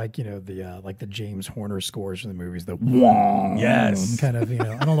think of like the James Horner scores from the movies, the wong, kind of.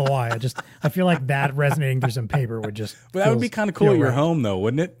 I don't know why. I feel like that resonating through some paper would just. But that would be kind of cool at your home, though,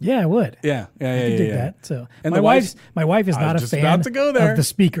 wouldn't it? Yeah, it would. Yeah. I could dig that. So, And my wife is not a fan about to go there. of the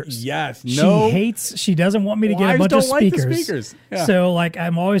speakers. Yes, She doesn't want me to get a bunch of Wives don't like the speakers. speakers. Yeah. So like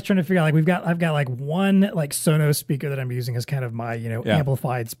I'm always trying to figure out I've got like one like Sonos speaker that I'm using as kind of my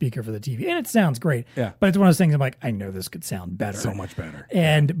amplified speaker for the TV, and it sounds great. Yeah. But it's one of those things I'm like, I know this could sound better, So much better.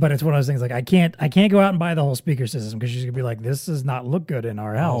 But it's one of those things like I can't go out and buy the whole speaker system because she's gonna be like, this does not look good in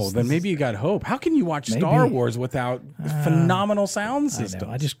our house. Oh, then maybe you got hope. How can you watch Star Wars without phenomenal sound systems?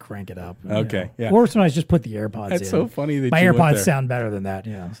 I just crank it up. Okay, yeah. Or sometimes just put the AirPods in. That's so funny that my you went AirPods there. sound better than that.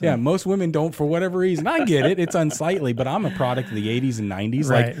 Yeah. So. Yeah, most women don't for whatever reason. I get it; it's unsightly, but I'm a product of the '80s and '90s.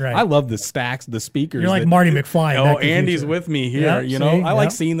 Right. I love the stacks, the speakers. You're like Marty McFly. Oh, Back to the Andy's Future. with me here. Yep, I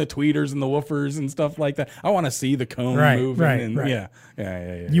like see? seeing the tweeters and the woofers and stuff like that. I want to see the cone moving. Yeah.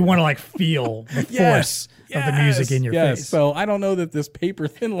 You want to like feel the force of the music in your face. So I don't know that this paper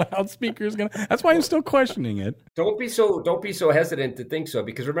thin loudspeaker is gonna. That's why I'm still questioning it. Don't be so hesitant to think so,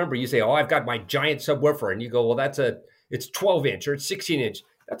 because remember, you say, "Oh, I've got my giant subwoofer," and you go, "Well, it's 12-inch or it's 16-inch.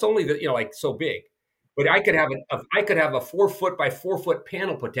 That's only like so big." But I could have a 4 foot by 4 foot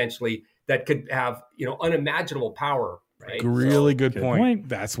panel potentially that could have unimaginable power. Right? Really good point.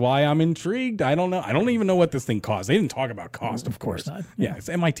 That's why I'm intrigued. I don't know. I don't even know what this thing costs. They didn't talk about cost, of course. Not. Yeah, it's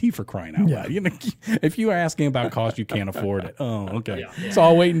MIT for crying out loud. If you are asking about cost, you can't afford it. Oh, okay. So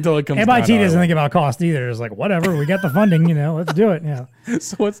I'll wait until it comes. MIT doesn't think about cost either. It's like, whatever, we got the funding, let's do it. Yeah.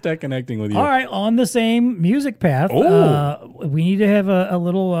 So what's Tech Connecting with you? All right, on the same music path, we need to have a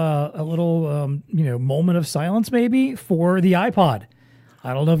little moment of silence maybe for the iPod.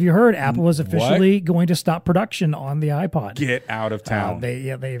 I don't know if you heard, Apple is officially going to stop production on the iPod. Get out of town. They've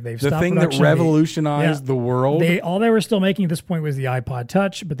the stopped thing that production. revolutionized the world. All they were still making at this point was the iPod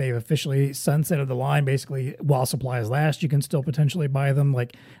Touch, but they've officially sunsetted the line. Basically, while supplies last, you can still potentially buy them.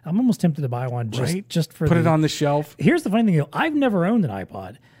 Like, I'm almost tempted to buy one just for put it on the shelf. Here's the funny thing, I've never owned an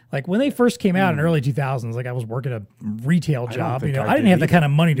iPod. Like when they first came out in early 2000s, like I was working a retail job, I didn't have the kind of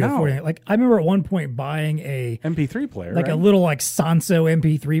money to afford it. Like I remember at one point buying a MP3 player, like a little like Sanso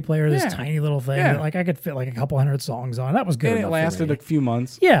MP3 player, this tiny little thing that like I could fit like a couple hundred songs on. That was good. And enough it lasted for me. a few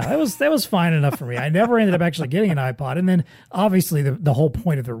months. Yeah, that was fine enough for me. I never ended up actually getting an iPod. And then obviously the whole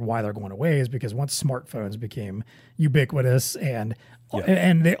point of why they're going away is because once smartphones became ubiquitous and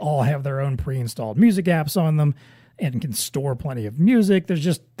they all have their own pre-installed music apps on them. and can store plenty of music. There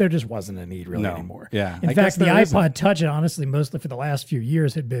just wasn't a need really No. anymore. Yeah. In I fact, guess the there iPod isn't. Touch, honestly, mostly for the last few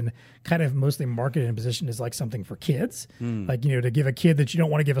years, had been kind of mostly marketed and positioned as like something for kids. Hmm. Like, to give a kid that you don't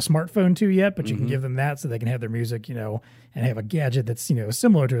want to give a smartphone to yet, but you can give them that so they can have their music, and have a gadget that's,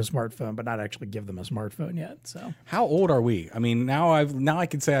 similar to a smartphone, but not actually give them a smartphone yet. So How old are we? I mean, now I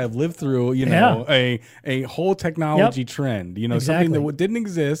can say I've lived through, Yeah. a whole technology trend, something Exactly. that didn't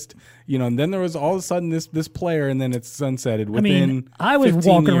exist, and then there was all of a sudden this player, and then it's sunsetted I within mean, I was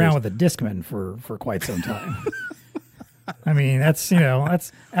 15 walking around years. with a Discman for quite some time. I mean, I'm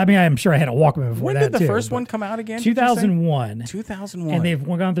sure I had a Walkman before When that did the too, first but one come out again? did you say? 2001. 2001. And they've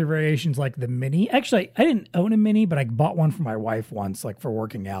gone through variations like the Mini. Actually, I didn't own a Mini, but I bought one for my wife once, like for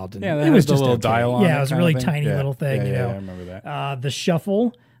working out. And Yeah, that it was has the just little okay. dial on Yeah, it it was a kind of really thing. tiny Yeah. little thing. Yeah, I remember that. The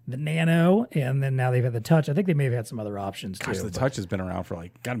Shuffle, the Nano, and then now they've had the Touch. I think they may have had some other options Gosh, too. the but Touch has been around for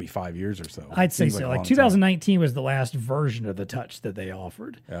got to be 5 years or so. I'd say Seems so. a Like long 2019 was the last version of the Touch that they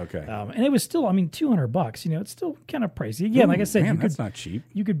offered. time. Okay. And it was still, $200. It's still kind of pricey. Again, like I said, man, you that's could not cheap.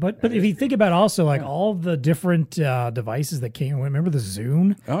 You could, but if you think about also like all the different devices that came and went, remember the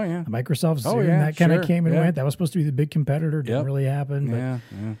Zune? Oh yeah. Microsoft Zune, yeah, that kind of sure, came and yeah. went. That was supposed to be the big competitor. Didn't Yep. really happen.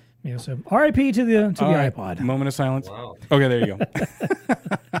 But, Yeah. so RIP to the All right, iPod. Moment of silence. Wow. Okay, there you go.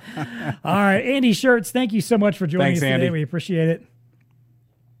 All right, Andy Schertz, thank you so much for joining Thanks, us today. Andy. We appreciate it.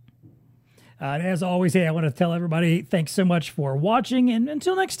 And as always, hey, I want to tell everybody thanks so much for watching. And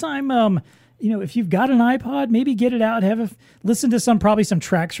until next time, if you've got an iPod, maybe get it out, listen to probably some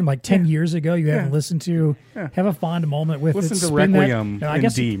tracks from like 10 years ago you haven't listened to. Have a fond moment with Listen it. to Spin that- Requiem No, I in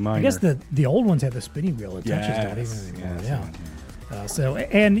guess, D I minor. guess the old ones have the spinning wheel. The touches don't even anymore. yes,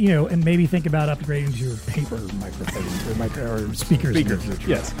 And maybe think about upgrading to paper microphones or speakers. in the future.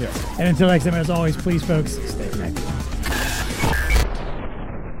 Yes. And until next time, as always, please, folks, stay connected.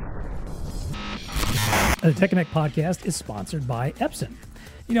 The Tech Connect podcast is sponsored by Epson.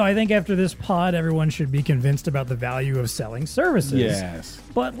 I think after this pod, everyone should be convinced about the value of selling services. Yes.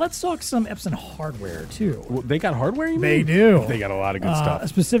 But let's talk some Epson hardware, too. Well, they got hardware, you mean? They do. They got a lot of good stuff.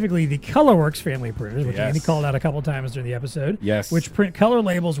 Specifically, the ColorWorks family of printers, which Yes. Andy called out a couple times during the episode. Yes. Which print color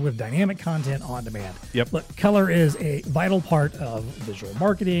labels with dynamic content on demand. Yep. Look, color is a vital part of visual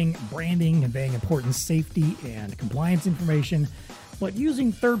marketing, branding, conveying important safety and compliance information. But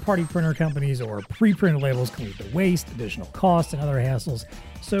using third-party printer companies or pre-printed labels can lead to waste, additional costs, and other hassles.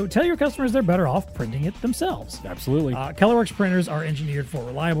 So tell your customers they're better off printing it themselves. Absolutely. ColorWorks printers are engineered for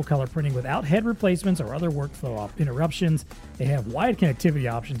reliable color printing without head replacements or other workflow interruptions. They have wide connectivity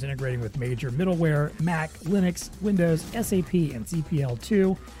options integrating with major middleware, Mac, Linux, Windows, SAP, and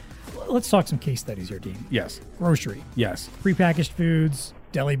CPL2. Let's talk some case studies here, Dean. yes. Grocery, Yes. prepackaged foods,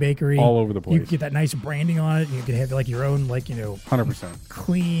 deli bakery. All over the You place. can get that nice branding on it. You can have like your own 100%.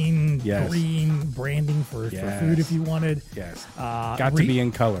 clean, Yes. green branding for food if you wanted. Yes. Got to be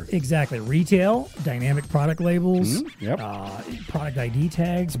in color. Exactly. Retail, dynamic product labels, Yep. product ID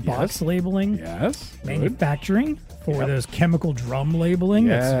tags, box labeling, Yes. Good. manufacturing for those chemical drum labeling.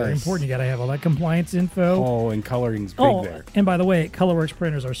 That's very Yes. important. You got to have all that compliance info. Oh, and coloring's big there. And by the way, ColorWorks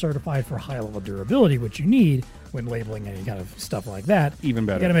printers are certified for high level durability, which you need when labeling any kind of stuff like that. Even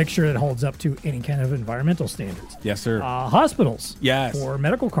better. You got to make sure it holds up to any kind of environmental standards. Yes, sir. Hospitals. Yes. For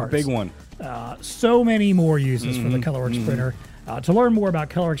medical cards. Big one. So many more uses for the Mm-hmm. ColorWorks printer. To learn more about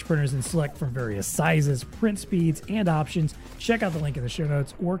ColorWorks printers and select from various sizes, print speeds, and options, check out the link in the show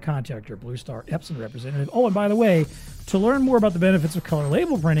notes or contact your Blue Star Epson representative. Oh, and by the way, to learn more about the benefits of color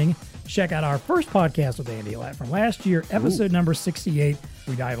label printing, check out our first podcast with Andy from last year, episode number 68.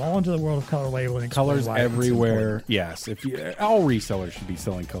 We dive all into the world of color labeling. and explain Colors why it's everywhere. important. Yes. All resellers should be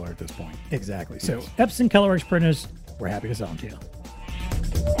selling color at this point. Exactly. So Epson ColorWorks printers, we're happy to sell them to you.